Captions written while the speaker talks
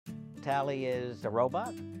Tally is a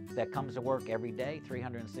robot that comes to work every day,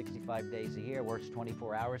 365 days a year, works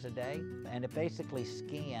 24 hours a day, and it basically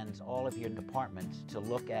scans all of your departments to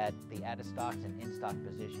look at the out-of-stocks and in-stock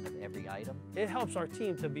position of every item. It helps our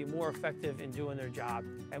team to be more effective in doing their job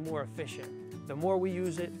and more efficient. The more we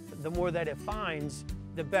use it, the more that it finds,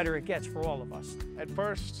 the better it gets for all of us. At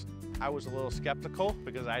first, I was a little skeptical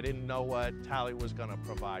because I didn't know what Tally was going to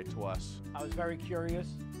provide to us. I was very curious.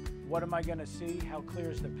 What am I going to see? How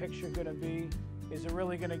clear is the picture going to be? Is it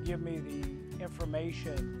really going to give me the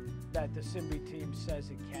information that the Simbe team says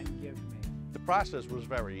it can give me? The process was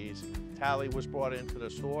very easy. Tally was brought into the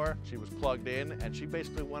store, she was plugged in, and she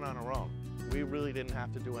basically went on her own. We really didn't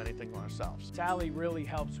have to do anything ourselves. Tally really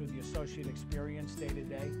helps with the associate experience day to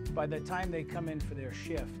day. By the time they come in for their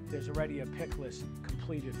shift, there's already a pick list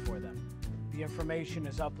completed for them. The information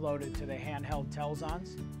is uploaded to the handheld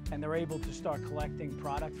Telzons, and they're able to start collecting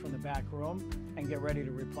product from the back room and get ready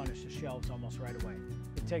to replenish the shelves almost right away.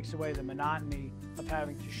 It takes away the monotony of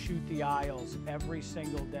having to shoot the aisles every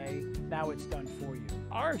single day. Now it's done for you.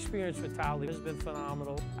 Our experience with Tally has been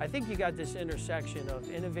phenomenal. I think you got this intersection of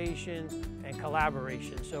innovation and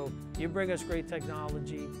collaboration. So you bring us great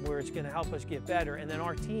technology where it's going to help us get better, and then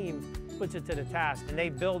our team puts it to the task, and they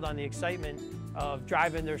build on the excitement of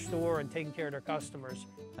driving their store and taking care of their customers.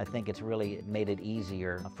 I think it's really made it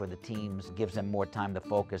easier for the teams, gives them more time to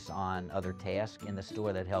focus on other tasks in the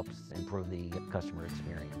store that helps improve the customer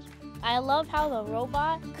experience. I love how the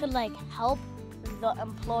robot could help the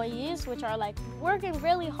employees, which are working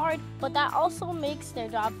really hard, but that also makes their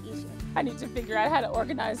job easier. I need to figure out how to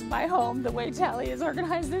organize my home the way Tally has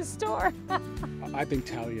organized this store. I think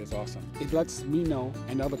Tally is awesome. It lets me know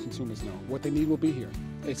and other consumers know what they need will be here.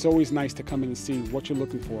 It's always nice to come in and see what you're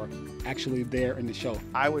looking for actually there in the shelf.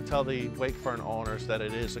 I would tell the Wakefern owners that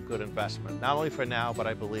it is a good investment, not only for now, but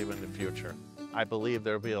I believe in the future. I believe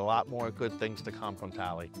there'll be a lot more good things to come from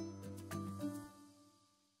Tally.